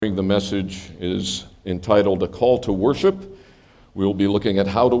The message is entitled A Call to Worship. We'll be looking at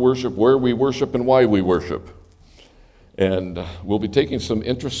how to worship, where we worship, and why we worship. And we'll be taking some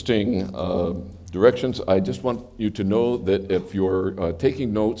interesting directions. I just want you to know that if you're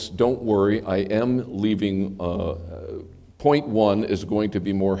taking notes, don't worry. I am leaving point one is going to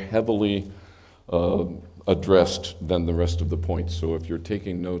be more heavily addressed than the rest of the points. So if you're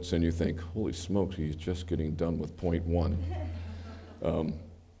taking notes and you think, holy smokes, he's just getting done with point one.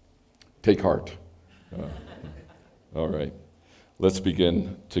 Take heart. All right, let's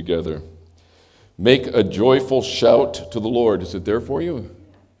begin together. Make a joyful shout to the Lord. Is it there for you?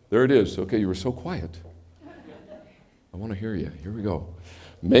 There it is. Okay, you were so quiet. I want to hear you. Here we go.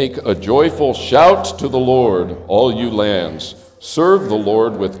 Make a joyful shout to the Lord, all you lands. Serve the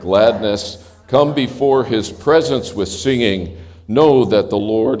Lord with gladness. Come before his presence with singing. Know that the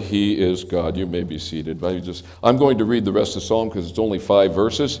Lord, he is God. You may be seated. I'm going to read the rest of the psalm because it's only 5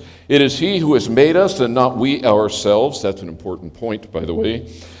 verses. It is he who has made us and not we ourselves. That's an important point, by the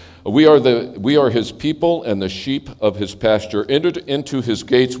way. We are his people and the sheep of his pasture. Entered into his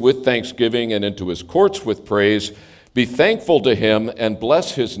gates with thanksgiving and into his courts with praise. Be thankful to him and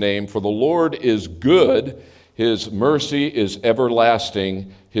bless his name, for the Lord is good. His mercy is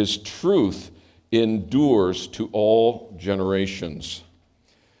everlasting. His truth endures to all generations.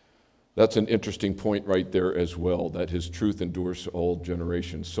 That's an interesting point right there as well, that his truth endures to all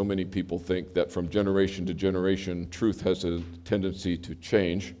generations. So many people think that from generation to generation, truth has a tendency to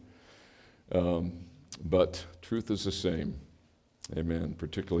change, but truth is the same. Amen,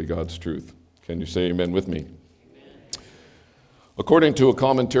 particularly God's truth. Can you say amen with me? Amen. According to a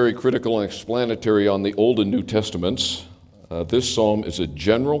commentary, critical and explanatory on the Old and New Testaments, this psalm is a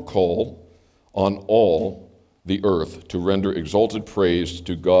general call on all the earth to render exalted praise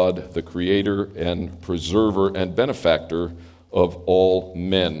to God, the creator and preserver and benefactor of all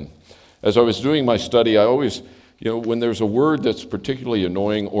men. As I was doing my study, I always, when there's a word that's particularly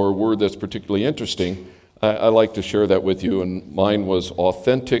annoying or a word that's particularly interesting, I like to share that with you, and mine was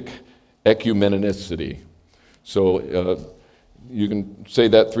authentic ecumenicity. So you can say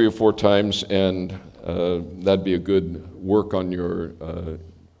that 3 or 4 times, and that'd be a good work on your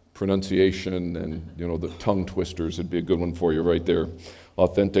pronunciation and the tongue twisters. It'd be a good one for you right there.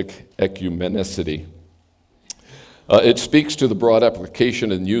 Authentic ecumenicity. It speaks to the broad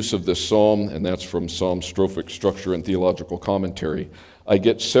application and use of this psalm, and that's from Psalm Strophic Structure and Theological Commentary. I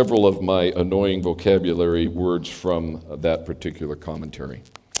get several of my annoying vocabulary words from that particular commentary.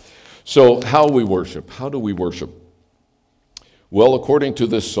 So how we worship. How do we worship? Well, according to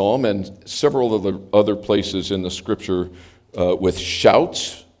this psalm and several of the other places in the scripture, with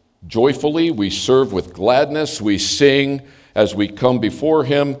shouts, joyfully, we serve with gladness, we sing as we come before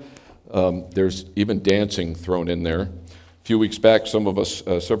him. There's even dancing thrown in there. A few weeks back,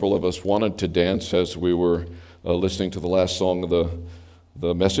 several of us wanted to dance as we were listening to the last song of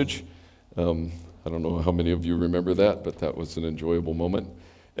the message. I don't know how many of you remember that, but that was an enjoyable moment.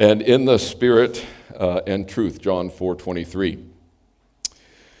 And in the spirit and truth, John 4:23.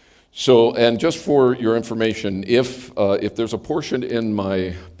 So, and just for your information, if there's a portion in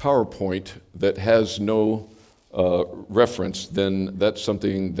my PowerPoint that has no reference, then that's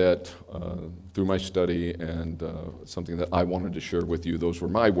something that, through my study and something that I wanted to share with you, those were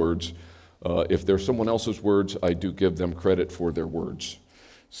my words. If they're someone else's words, I do give them credit for their words.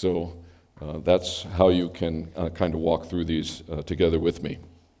 So that's how you can kind of walk through these together with me.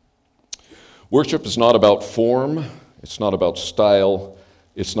 Worship is not about form, it's not about style,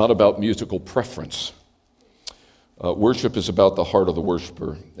 it's not about musical preference. Worship is about the heart of the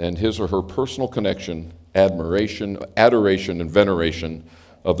worshiper and his or her personal connection, admiration, adoration, and veneration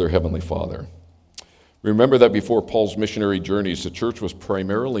of their Heavenly Father. Remember that before Paul's missionary journeys, the church was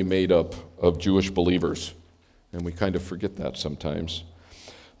primarily made up of Jewish believers, and we kind of forget that sometimes.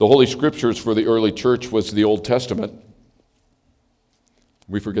 The Holy Scriptures for the early church was the Old Testament.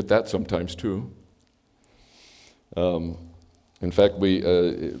 We forget that sometimes too. In fact,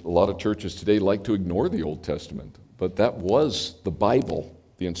 a lot of churches today like to ignore the Old Testament, but that was the Bible,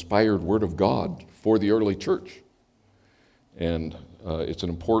 the inspired Word of God for the early church. And it's an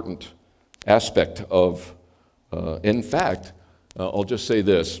important aspect of, in fact, I'll just say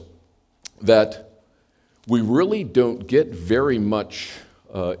this, that we really don't get very much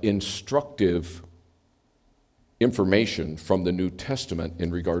instructive information from the New Testament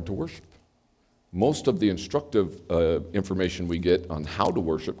in regard to worship. Most of the instructive information we get on how to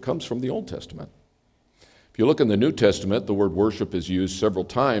worship comes from the Old Testament. If you look in the New Testament, the word worship is used several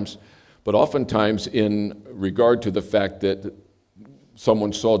times, but oftentimes in regard to the fact that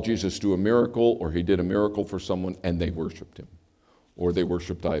someone saw Jesus do a miracle or he did a miracle for someone and they worshiped him. or they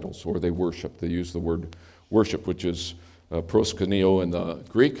worshiped idols, or they use the word worship, which is proskuneo in the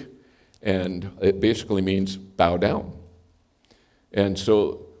Greek, and it basically means bow down. And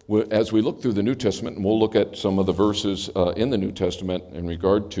so as we look through the New Testament, and we'll look at some of the verses in the New Testament in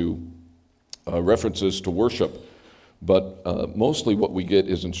regard to references to worship, but mostly what we get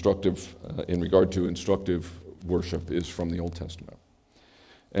is instructive, in regard to instructive worship, is from the Old Testament.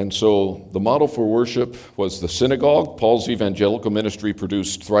 And so the model for worship was the synagogue. Paul's evangelical ministry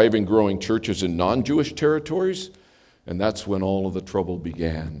produced thriving, growing churches in non-Jewish territories, and that's when all of the trouble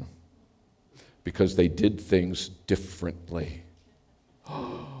began, because they did things differently.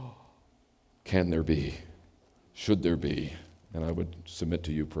 Can there be? Should there be? And I would submit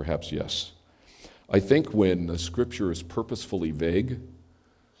to you, perhaps yes. I think when the Scripture is purposefully vague,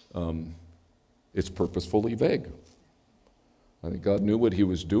 it's purposefully vague. I think God knew what he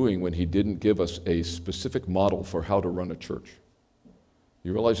was doing when he didn't give us a specific model for how to run a church.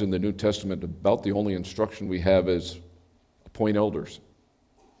 You realize in the New Testament, about the only instruction we have is appoint elders.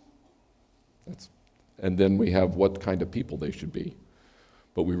 And then we have what kind of people they should be.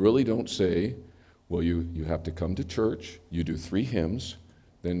 But we really don't say, well, you have to come to church, you do 3 hymns,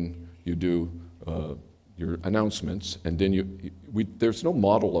 then you do your announcements, and then there's no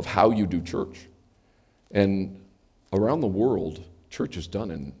model of how you do church. And around the world, church is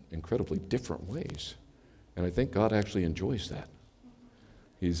done in incredibly different ways. And I think God actually enjoys that.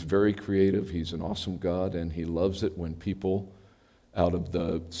 He's very creative, he's an awesome God, and he loves it when people, out of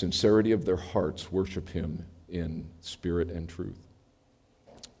the sincerity of their hearts, worship him in spirit and truth.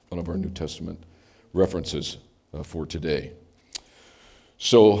 One of our New Testament references for today.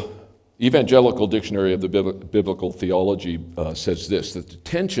 So, Evangelical Dictionary of the Biblical Theology says this, that the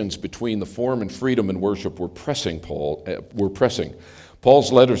tensions between the form and freedom in worship were pressing.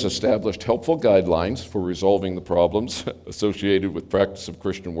 Paul's letters established helpful guidelines for resolving the problems associated with practice of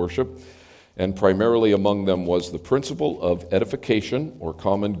Christian worship, and primarily among them was the principle of edification or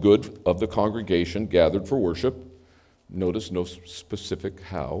common good of the congregation gathered for worship. Notice no specific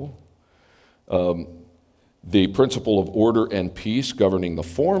how. The principle of order and peace governing the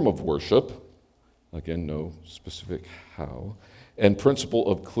form of worship, again, no specific how, and principle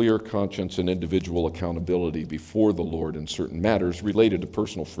of clear conscience and individual accountability before the Lord in certain matters related to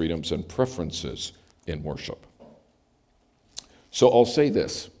personal freedoms and preferences in worship. So I'll say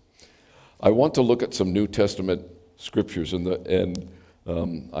this. I want to look at some New Testament scriptures, and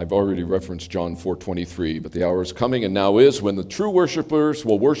I've already referenced John 4:23, but the hour is coming and now is when the true worshipers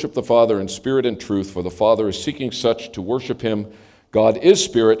will worship the Father in spirit and truth, for the Father is seeking such to worship him. God is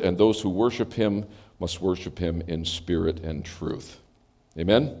spirit, and those who worship him must worship him in spirit and truth.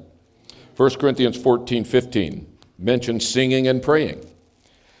 Amen? 1 Corinthians 14:15 mentions singing and praying.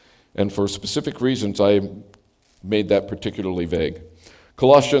 And for specific reasons, I made that particularly vague.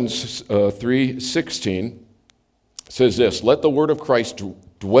 Colossians 3:16 says this, let the word of Christ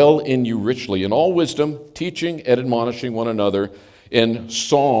dwell in you richly in all wisdom, teaching and admonishing one another in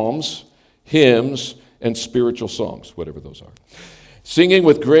psalms, hymns, and spiritual songs, whatever those are, singing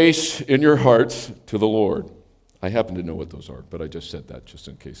with grace in your hearts to the Lord. I happen to know what those are, but I just said that just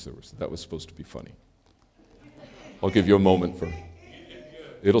in case that was supposed to be funny. I'll give you a moment for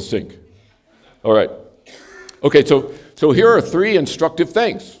it'll sink. All right. Okay, so here are 3 instructive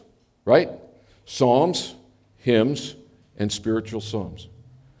things, right? Psalms, hymns, and spiritual songs.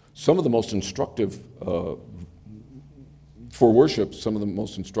 Some of the most instructive, for worship, some of the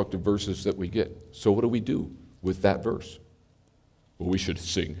most instructive verses that we get. So what do we do with that verse? Well, we should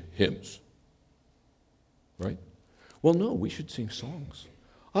sing hymns, right? Well, no, we should sing songs.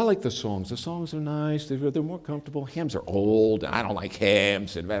 I like the songs. The songs are nice. They're more comfortable. Hymns are old. And I don't like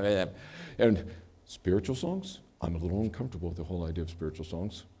hymns. And spiritual songs, I'm a little uncomfortable with the whole idea of spiritual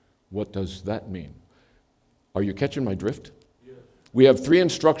songs. What does that mean? Are you catching my drift? Yes. We have 3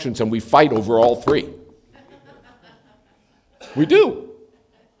 instructions and we fight over all 3. We do.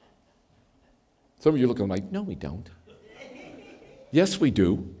 Some of you looking like, no, we don't. Yes, we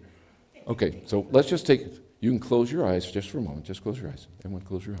do. Okay, so let's just take it. You can close your eyes just for a moment. Just close your eyes. Everyone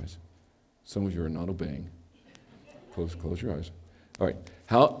close your eyes. Some of you are not obeying. Close your eyes. All right.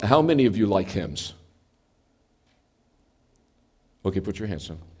 How many of you like hymns? Okay, put your hands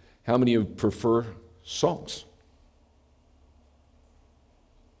down. How many of you prefer songs?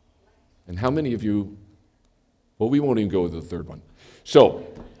 And how many of you, well, we won't even go with the third one. So,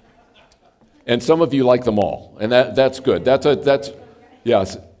 and some of you like them all, and that's good.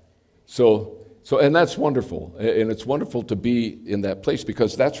 Yes. So, and that's wonderful, and it's wonderful to be in that place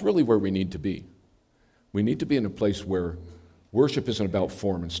because that's really where we need to be. We need to be in a place where worship isn't about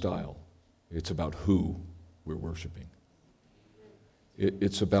form and style. It's about who we're worshiping.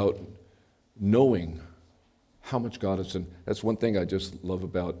 It's about knowing how much God has done. That's one thing I just love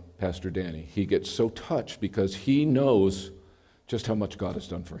about Pastor Danny. He gets so touched because he knows just how much God has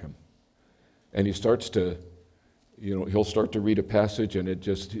done for him. And he starts to, he'll start to read a passage and he'll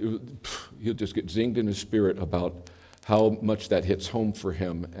just get zinged in his spirit about how much that hits home for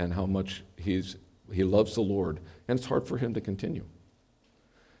him and how much he loves the Lord. And it's hard for him to continue.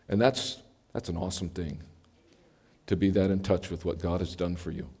 And that's an awesome thing, to be that in touch with what God has done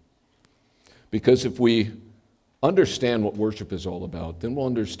for you. Because if we understand what worship is all about, then we'll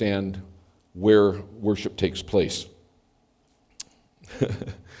understand where worship takes place.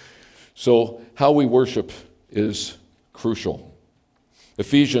 So how we worship is crucial.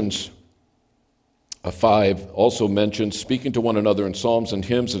 Ephesians 5 also mentions speaking to one another in psalms and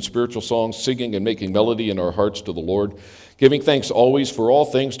hymns and spiritual songs, singing and making melody in our hearts to the Lord, giving thanks always for all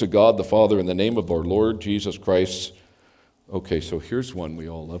things to God the Father in the name of our Lord Jesus Christ. Okay, so here's one we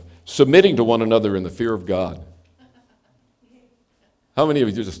all love. Submitting to one another in the fear of God. How many of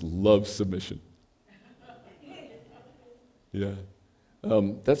you just love submission? Yeah.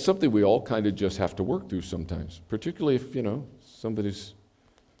 That's something we all kind of just have to work through sometimes, particularly if, somebody's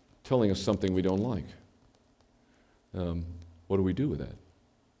telling us something we don't like. What do we do with that?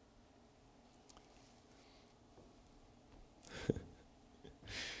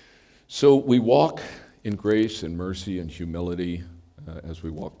 So we walk in grace and mercy and humility as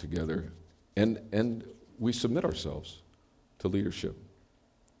we walk together, and we submit ourselves to leadership.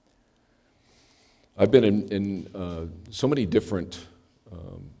 I've been in so many different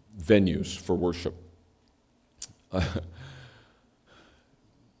venues for worship.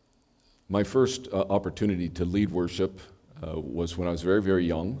 My first opportunity to lead worship was when I was very, very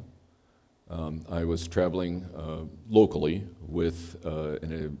young. I was traveling locally with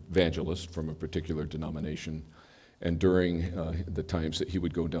an evangelist from a particular denomination, and during the times that he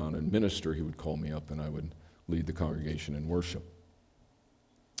would go down and minister, he would call me up and I would lead the congregation in worship.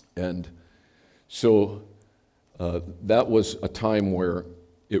 And so that was a time where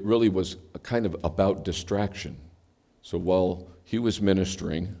it really was a kind of about distraction. So while he was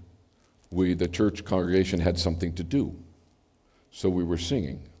ministering, the church congregation had something to do. So we were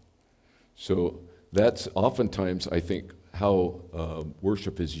singing. So that's oftentimes, I think, how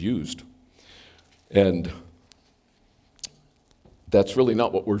worship is used. And that's really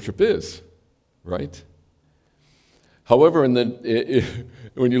not what worship is, right? However,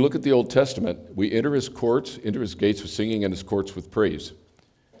 when you look at the Old Testament, we enter his courts, enter his gates with singing, and his courts with praise.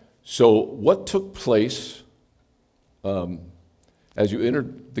 So what took place as you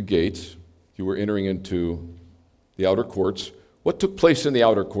entered the gates, you were entering into the outer courts. What took place in the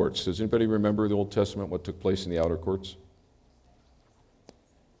outer courts? Does anybody remember the Old Testament, what took place in the outer courts?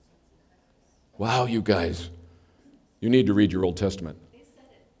 Wow, you guys. You need to read your Old Testament.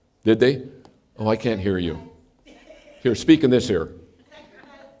 Did they? Oh, I can't hear you. Here, speak in this ear.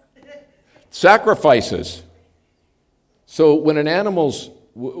 Sacrifices. So when an animal's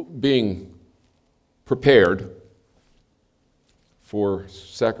being prepared for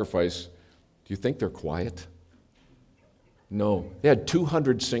sacrifice, do you think they're quiet? No. They had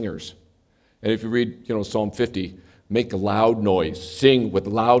 200 singers. And if you read, Psalm 50, make a loud noise, sing with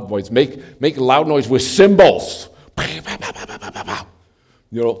loud voice, make a loud noise with cymbals.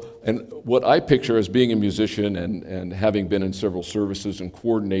 And what I picture as being a musician and having been in several services and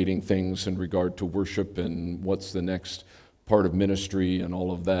coordinating things in regard to worship and what's the next part of ministry and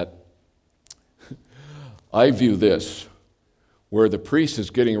all of that, I view this, where the priest is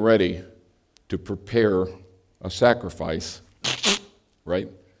getting ready to prepare a sacrifice, right?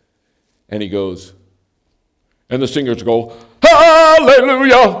 And he goes, and the singers go,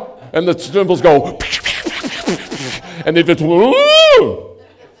 hallelujah! And the cymbals go, and they just, woo!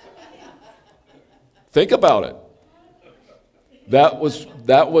 Think about it. That was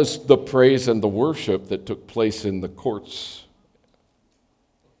the praise and the worship that took place in the courts.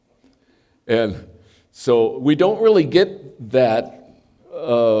 And so we don't really get that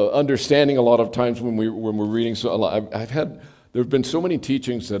understanding a lot of times when we're reading. So there have been so many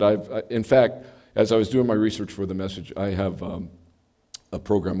teachings that in fact, as I was doing my research for the message, I have a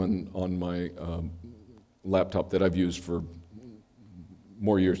program on my laptop that I've used for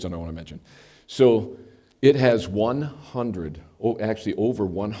more years than I want to mention. So it has over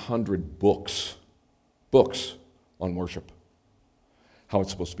 100 books on worship. How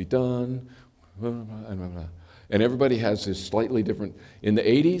it's supposed to be done, and everybody has this slightly different. In the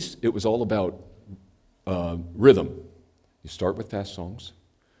 80s, it was all about rhythm. You start with fast songs,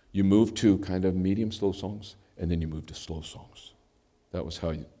 you move to kind of medium slow songs, and then you move to slow songs. That was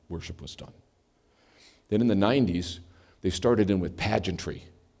how worship was done. Then in the 90s, They started in with pageantry.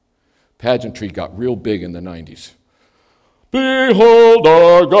 Pageantry got real big in the 90s. Behold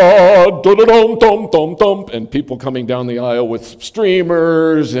our God, dum-dum-dum-dum-dum, and people coming down the aisle with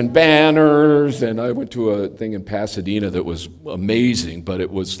streamers and banners. And I went to a thing in Pasadena that was amazing, but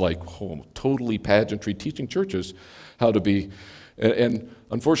it was like totally pageantry, teaching churches how to be. And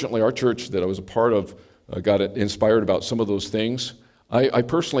unfortunately, our church that I was a part of got inspired about some of those things. I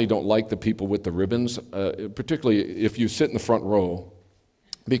personally don't like the people with the ribbons, particularly if you sit in the front row,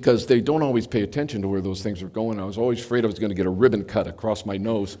 because they don't always pay attention to where those things are going. I was always afraid I was going to get a ribbon cut across my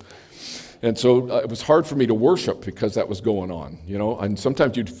nose. And so it was hard for me to worship because that was going on, and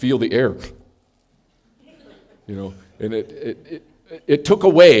sometimes you'd feel the air, and it took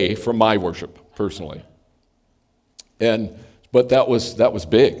away from my worship personally. But that was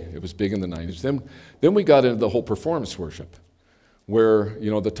big. It was big in the 90s. Then we got into the whole performance worship, where,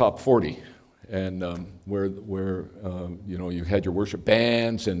 the top 40, and where you had your worship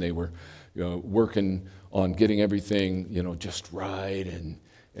bands, and they were working on getting everything just right,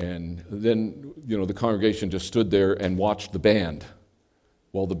 and then the congregation just stood there and watched the band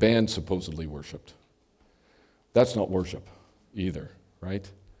while the band supposedly worshiped. That's not worship either, right?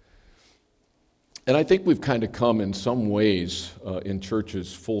 And I think we've kind of come in some ways in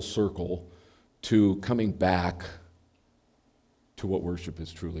churches full circle to coming back to what worship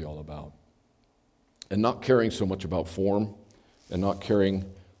is truly all about. And not caring so much about form, and not caring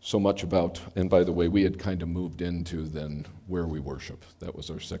so much about, and by the way, we had kind of moved into then where we worship. That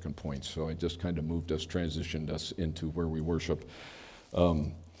was our second point. So I just kind of transitioned us into where we worship.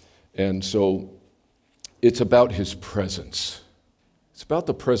 And so it's about his presence. It's about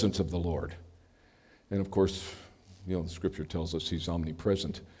the presence of the Lord. And of course, the scripture tells us he's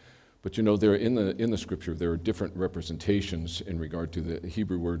omnipresent. But there in the scripture, there are different representations in regard to the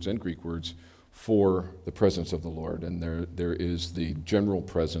Hebrew words and Greek words for the presence of the Lord. And there is the general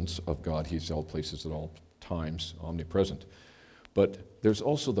presence of God. He's all places at all times, omnipresent. But there's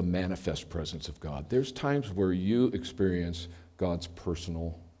also the manifest presence of God. There's times where you experience God's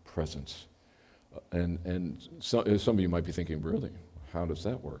personal presence. And some of you might be thinking, really, how does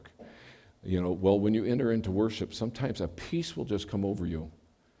that work? Well, when you enter into worship, sometimes a peace will just come over you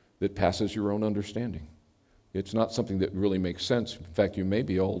that passes your own understanding. It's not something that really makes sense. In fact, you may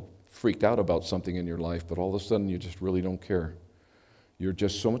be all freaked out about something in your life, but all of a sudden you just really don't care. You're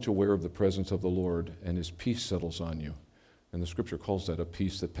just so much aware of the presence of the Lord, and his peace settles on you. And the scripture calls that a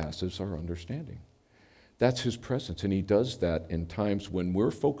peace that passes our understanding. That's his presence, and he does that in times when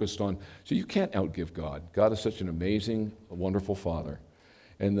we're focused on, so you can't outgive God. God is such an amazing, wonderful Father.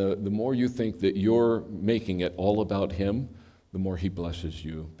 And the more you think that you're making it all about him, the more he blesses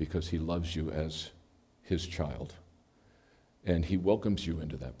you because he loves you as his child. And he welcomes you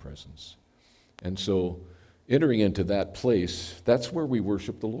into that presence. And so entering into that place, that's where we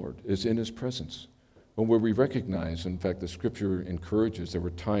worship the Lord, is in his presence. And where we recognize, in fact, the scripture encourages, there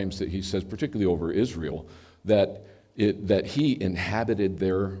were times that he says, particularly over Israel, that he inhabited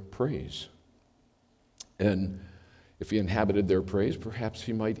their praise. And if he inhabited their praise, perhaps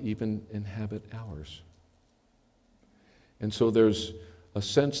he might even inhabit ours. And so there's a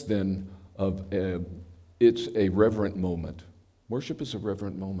sense then of it's a reverent moment. Worship is a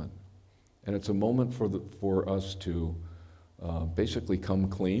reverent moment. And it's a moment for us to basically come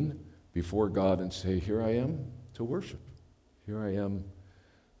clean before God and say, here I am to worship. Here I am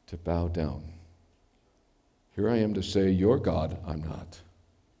to bow down. Here I am to say, you're God, I'm not.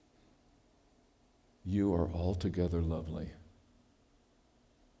 You are altogether lovely.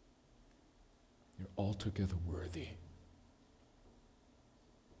 You're altogether worthy.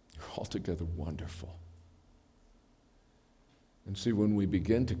 You're altogether wonderful. And see, when we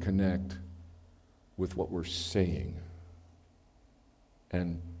begin to connect with what we're saying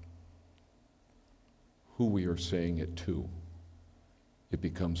and who we are saying it to, it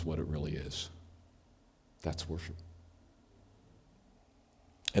becomes what it really is. That's worship.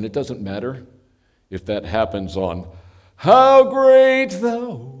 And it doesn't matter if that happens on How Great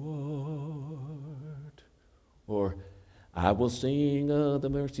Thou Art, or I will sing of the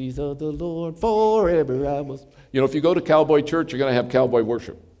mercies of the Lord forever. If you go to cowboy church, you're going to have cowboy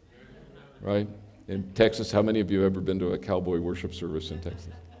worship, right? In Texas, how many of you have ever been to a cowboy worship service in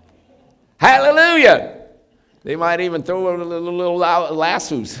Texas? Hallelujah! They might even throw a little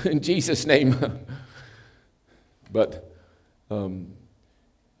lassos in Jesus' name. But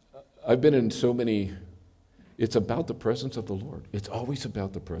I've been in so many, it's about the presence of the Lord. It's always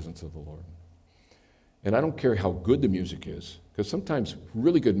about the presence of the Lord. And I don't care how good the music is, because sometimes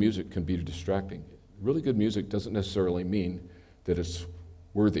really good music can be distracting. Really good music doesn't necessarily mean that it's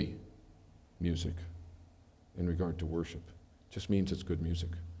worthy music. in regard to worship. It just means it's good music.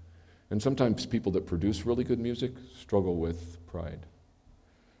 And sometimes people that produce really good music struggle with pride.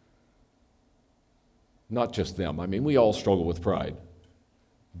 Not just them. I mean, we all struggle with pride.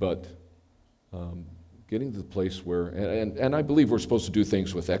 But getting to the place where, and I believe we're supposed to do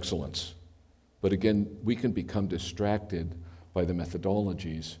things with excellence. But again, we can become distracted by the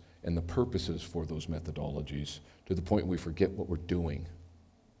methodologies and the purposes for those methodologies to the point we forget what we're doing.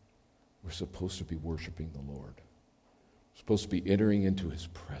 We're supposed to be worshiping the Lord. We're supposed to be entering into His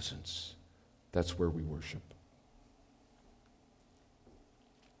presence. That's where we worship.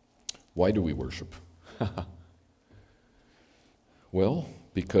 Why do we worship? Well,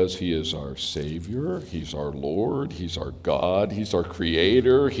 because He is our Savior, He's our Lord, He's our God, He's our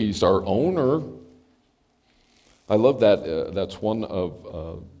Creator, He's our owner. I love that. That's one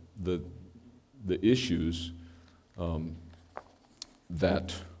of the issues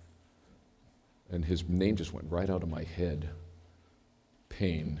that, and his name just went right out of my head,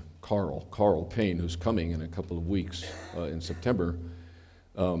 Carl Payne, who's coming in a couple of weeks in September.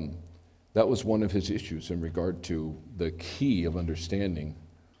 That was one of his issues in regard to the key of understanding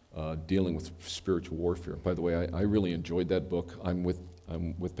dealing with spiritual warfare. By the way, I really enjoyed that book. I'm with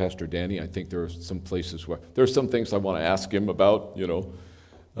Pastor Danny. I think there are some places where there are some things I want to ask him about,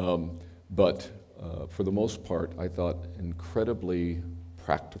 but for the most part, I thought incredibly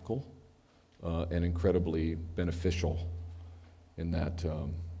practical and incredibly beneficial in that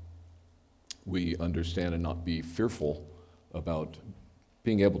we understand and not be fearful about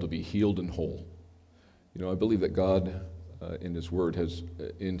being able to be healed and whole. I believe that God in His Word has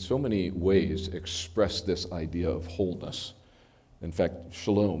in so many ways expressed this idea of wholeness. In fact,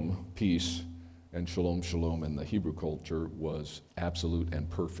 shalom, peace, and shalom, shalom in the Hebrew culture was absolute and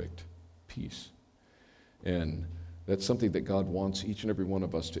perfect peace. And that's something that God wants each and every one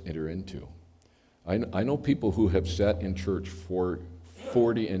of us to enter into. I know people who have sat in church for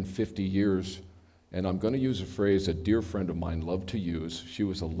 40 and 50 years, and I'm going to use a phrase a dear friend of mine loved to use. She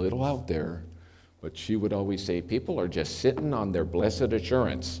was a little out there, but she would always say, people are just sitting on their blessed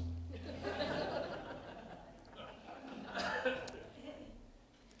assurance.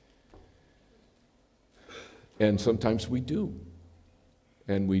 And sometimes we do.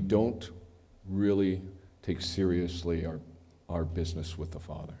 And we don't really take seriously our business with the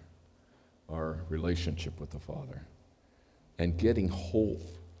Father, our relationship with the Father, and getting whole.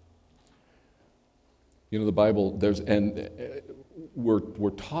 The Bible, we're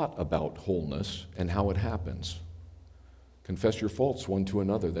taught about wholeness and how it happens. Confess your faults one to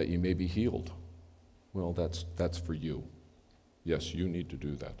another that you may be healed. Well, that's for you. Yes, you need to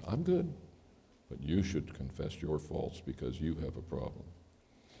do that. I'm good. But you should confess your faults because you have a problem.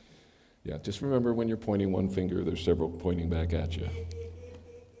 Yeah, just remember when you're pointing one finger, there's several pointing back at you.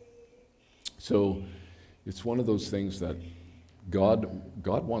 So it's one of those things that God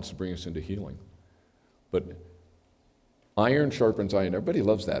wants to bring us into healing. But iron sharpens iron. Everybody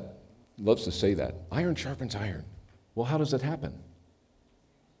loves that, loves to say that. Iron sharpens iron. Well, how does that happen?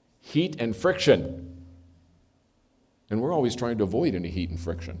 Heat and friction. And we're always trying to avoid any heat and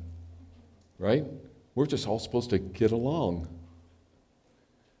friction. Right? We're just all supposed to get along.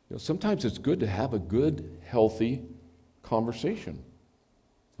 Sometimes it's good to have a good, healthy conversation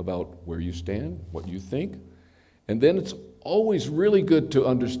about where you stand, what you think. And then it's always really good to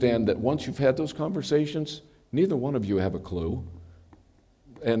understand that once you've had those conversations, neither one of you have a clue.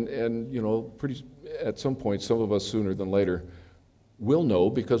 And at some point, some of us sooner than later will know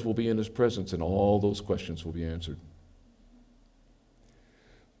because we'll be in His presence and all those questions will be answered.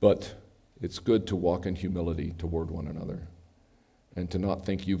 But it's good to walk in humility toward one another and to not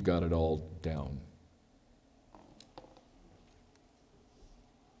think you've got it all down.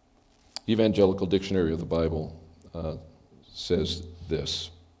 Evangelical Dictionary of the Bible says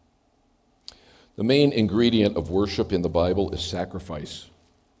this: the main ingredient of worship in the Bible is sacrifice.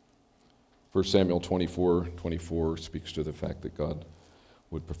 1 Samuel 24:24 speaks to the fact that God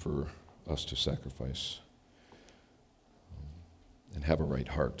would prefer us to sacrifice and have a right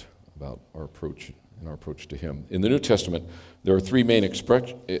heart about our approach to Him. In the New Testament, there are three main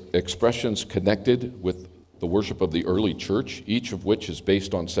expressions connected with the worship of the early church, each of which is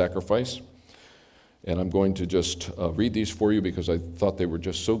based on sacrifice. And I'm going to just read these for you because I thought they were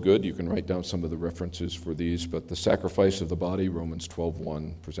just so good. You can write down some of the references for these. But the sacrifice of the body, Romans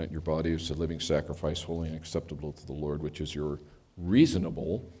 12:1, present your body as a living sacrifice, holy and acceptable to the Lord, which is your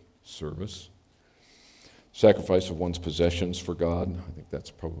reasonable service. Sacrifice of one's possessions for God. I think that's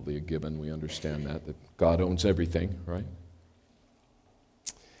probably a given. We understand that God owns everything, right?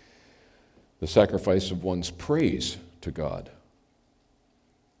 The sacrifice of one's praise to God.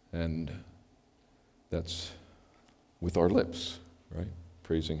 And that's with our lips, right?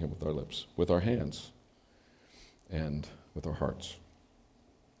 Praising him with our lips, with our hands, and with our hearts.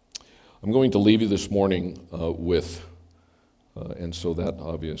 I'm going to leave you this morning and so that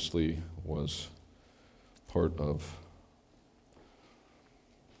obviously was part of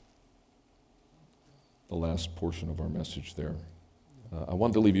the last portion of our message there. I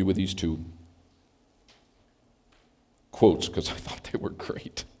wanted to leave you with these two quotes because I thought they were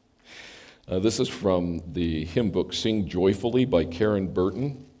great. This is from the hymn book Sing Joyfully by Karen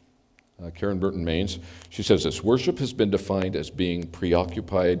Burton Maines. She says this: worship has been defined as being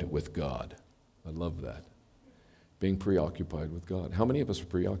preoccupied with God. I love that. Being preoccupied with God. How many of us are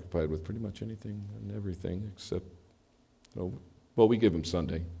preoccupied with pretty much anything and everything except, we give him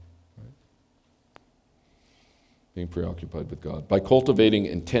Sunday. Right? Being preoccupied with God. By cultivating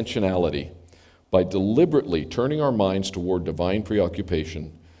intentionality, by deliberately turning our minds toward divine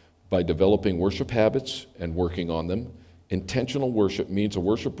preoccupation, by developing worship habits and working on them. Intentional worship means a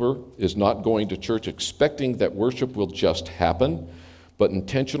worshiper is not going to church expecting that worship will just happen, but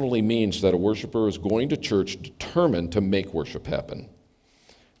intentionally means that a worshiper is going to church determined to make worship happen.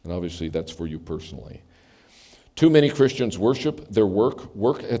 And obviously that's for you personally. Too many Christians worship their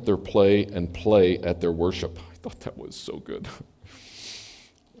work at their play, and play at their worship. I thought that was so good.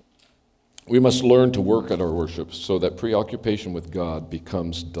 We must learn to work at our worship so that preoccupation with God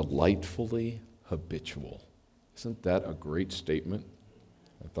becomes delightfully habitual. Isn't that a great statement?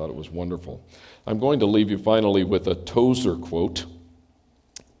 I thought it was wonderful. I'm going to leave you finally with a Tozer quote.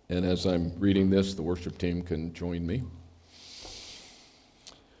 And as I'm reading this, the worship team can join me.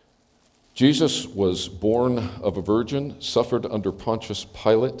 Jesus was born of a virgin, suffered under Pontius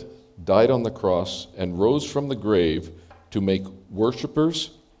Pilate, died on the cross, and rose from the grave to make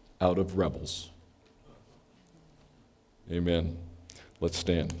worshipers out of rebels. Amen. Let's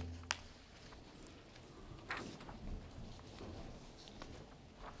stand.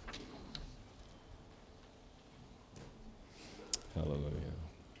 Hallelujah.